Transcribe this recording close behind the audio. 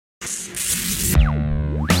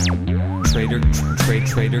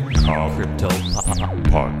Trader Crypto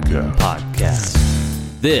Podcast.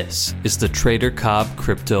 This is the Trader Cobb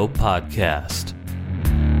Crypto Podcast.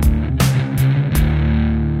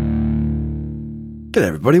 G'day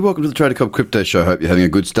everybody, welcome to the Trader Cobb Crypto Show. Hope you're having a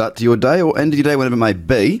good start to your day or end of your day, whatever it may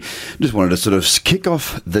be. Just wanted to sort of kick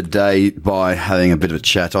off the day by having a bit of a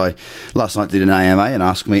chat. I last night did an AMA and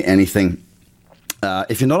Ask Me Anything.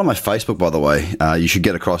 If you're not on my Facebook, by the way, you should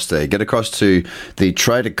get across there. Get across to the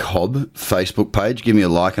Trader Cobb Facebook page. Give me a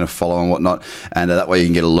like and a follow and whatnot, and that way you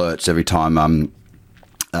can get alerts every time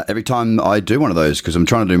I do one of those, because I'm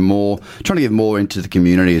trying to give more into the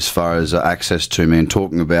community as far as access to me and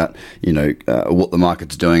talking about, what the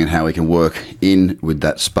market's doing and how we can work in with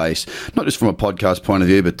that space, not just from a podcast point of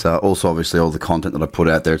view, but also obviously all the content that I put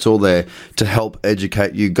out there. It's all there to help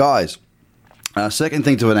educate you guys. Second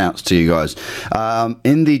thing to announce to you guys,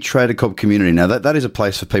 in the Trader Cobb community, now that is a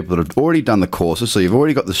place for people that have already done the courses, so you've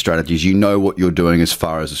already got the strategies, you know what you're doing as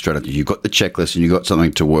far as the strategy, you've got the checklist and you've got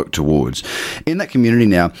something to work towards. In that community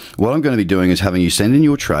now, what I'm going to be doing is having you send in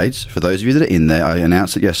your trades. For those of you that are in there, I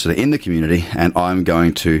announced it yesterday in the community, and I'm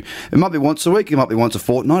going to, it might be once a week, it might be once a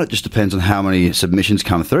fortnight, it just depends on how many submissions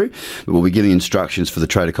come through, but we'll be giving instructions for the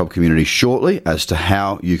Trader Cobb community shortly as to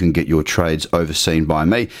how you can get your trades overseen by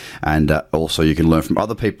me, and also you can learn from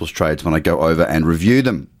other people's trades when I go over and review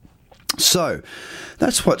them. So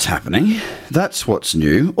that's what's happening. That's what's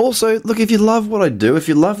new. Also, look, if you love what I do, if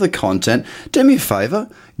you love the content, do me a favor,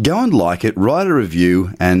 go and like it, write a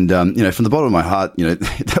review, and from the bottom of my heart,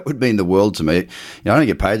 that would mean the world to me. I don't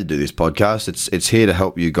get paid to do this podcast. It's here to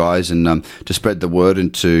help you guys and to spread the word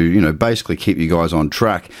and to basically keep you guys on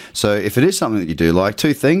track. So if it is something that you do like,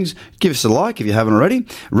 two things: give us a like if you haven't already,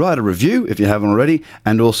 write a review if you haven't already,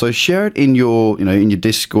 and also share it in your in your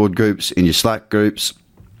Discord groups, in your Slack groups,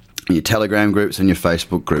 your Telegram groups and your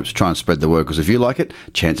Facebook groups. Try and spread the word, because if you like it,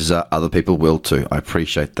 chances are other people will too. I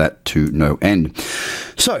appreciate that to no end.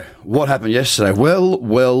 So, what happened yesterday? Well,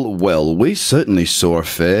 we certainly saw a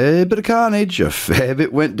fair bit of carnage. A fair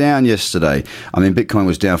bit went down yesterday. I mean, Bitcoin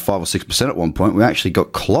was down 5 or 6% at one point. We actually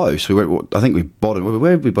got close. I think we bottomed.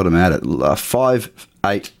 Where did we bottom out at?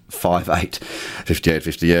 5858.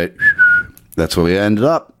 58. That's where we ended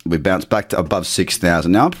up. We bounced back to above 6,000.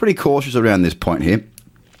 Now, I'm pretty cautious around this point here.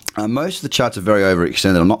 Most of the charts are very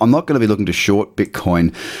overextended. I'm not going to be looking to short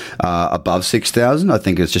Bitcoin above 6,000. I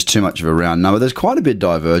think it's just too much of a round number. There's quite a bit of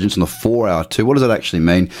divergence on the 4 hour too. What does that actually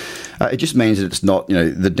mean? It just means that it's not,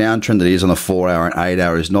 the downtrend that is on the 4 hour and 8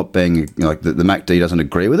 hour is not being, like the MACD doesn't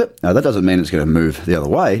agree with it. That doesn't mean it's going to move the other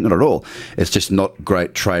way, not at all. It's just not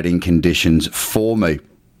great trading conditions for me.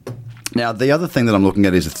 Now, the other thing that I'm looking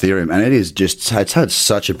at is Ethereum, and it's had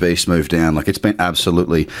such a beast move down. Like, it's been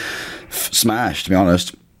absolutely smashed, to be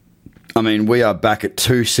honest. I mean, we are back at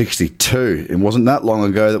 262. It wasn't that long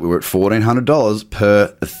ago that we were at $1,400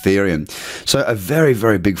 per Ethereum. So a very,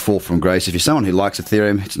 very big fall from grace. If you're someone who likes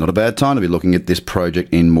Ethereum, it's not a bad time to be looking at this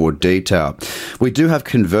project in more detail. We do have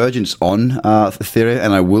convergence on Ethereum,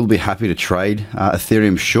 and I will be happy to trade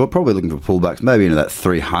Ethereum short, probably looking for pullbacks, maybe into that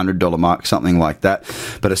 $300 mark, something like that.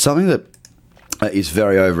 But it's something that is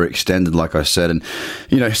very overextended, like I said. And,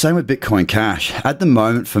 same with Bitcoin Cash. At the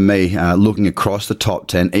moment, for me, looking across the top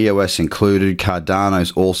 10, EOS included,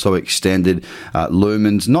 Cardano's also extended,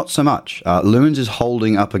 Lumens, not so much. Lumens is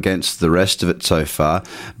holding up against the rest of it so far,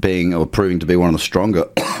 proving to be one of the stronger,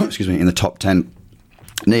 in the top 10.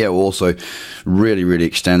 Neo also really, really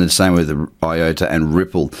extended. Same with the IOTA and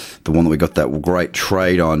Ripple, the one that we got that great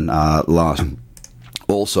trade on last.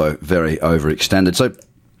 Also very overextended.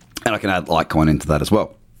 And I can add Litecoin into that as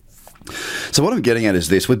well. So what I'm getting at is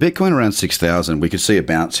this. With Bitcoin around 6,000, we could see a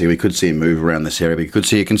bounce here. We could see a move around this area. We could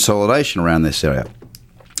see a consolidation around this area.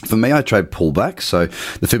 For me, I trade pullback. So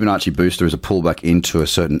the Fibonacci booster is a pullback into a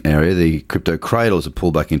certain area. The crypto cradle is a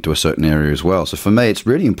pullback into a certain area as well. So for me, it's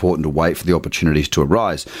really important to wait for the opportunities to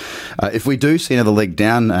arise. If we do see another leg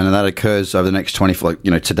down and that occurs over the next 24,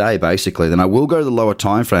 today basically, then I will go to the lower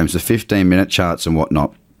time frames, the 15-minute charts and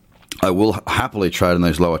whatnot. I will happily trade on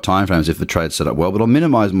those lower timeframes if the trade's set up well, but I'll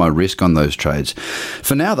minimize my risk on those trades.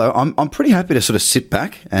 For now, though, I'm pretty happy to sort of sit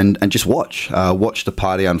back and just watch the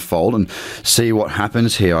party unfold and see what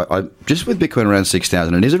happens here. I just with Bitcoin around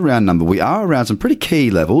 6,000, it is a round number. We are around some pretty key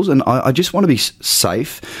levels, and I just want to be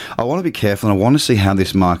safe. I want to be careful, and I want to see how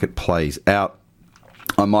this market plays out.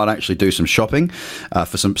 I might actually do some shopping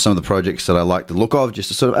for some of the projects that I like the look of, just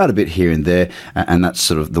to sort of add a bit here and there, and that's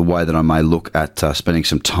sort of the way that I may look at spending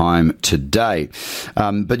some time today.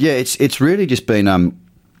 But yeah, it's really just been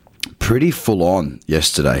pretty full on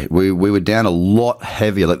yesterday. We were down a lot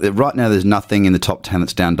heavier. Like right now, there's nothing in the top 10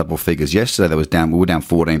 that's down double figures. Yesterday, we were down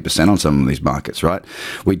 14% on some of these markets, right?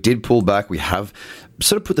 We did pull back. We have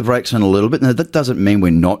sort of put the brakes on a little bit. Now, that doesn't mean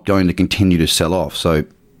we're not going to continue to sell off. So,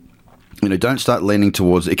 don't start leaning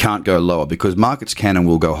towards it can't go lower, because markets can and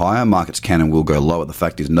will go higher, markets can and will go lower. The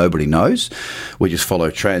fact is nobody knows. We just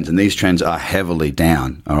follow trends, and these trends are heavily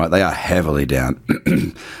down, all right? They are heavily down.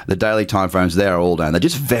 The daily timeframes, they are all down. They're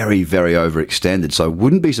just very, very overextended, so I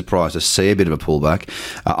wouldn't be surprised to see a bit of a pullback.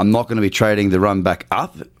 I'm not going to be trading the run back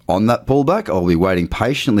up on that pullback. I'll be waiting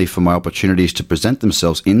patiently for my opportunities to present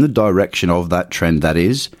themselves in the direction of that trend that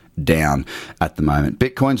is down at the moment.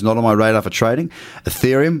 Bitcoin's not on my radar for trading.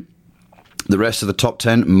 Ethereum, the rest of the top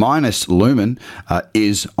 10 minus Lumen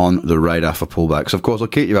is on the radar for pullbacks. Of course, I'll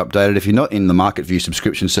keep you updated. If you're not in the Market View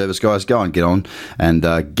subscription service, guys, go and get on and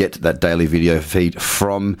get that daily video feed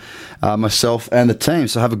from myself and the team.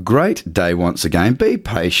 So have a great day once again. Be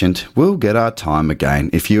patient. We'll get our time again.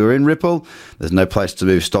 If you're in Ripple, there's no place to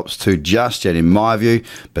move stops to just yet in my view,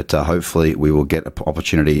 but hopefully we will get an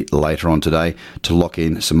opportunity later on today to lock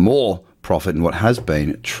in some more profit in what has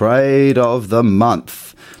been trade of the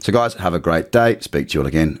month. So guys, have a great day. Speak to you all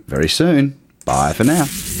again very soon. Bye for now.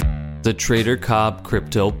 The Trader Cobb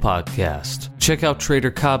Crypto Podcast. Check out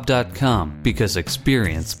TraderCobb.com because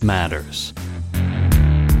experience matters.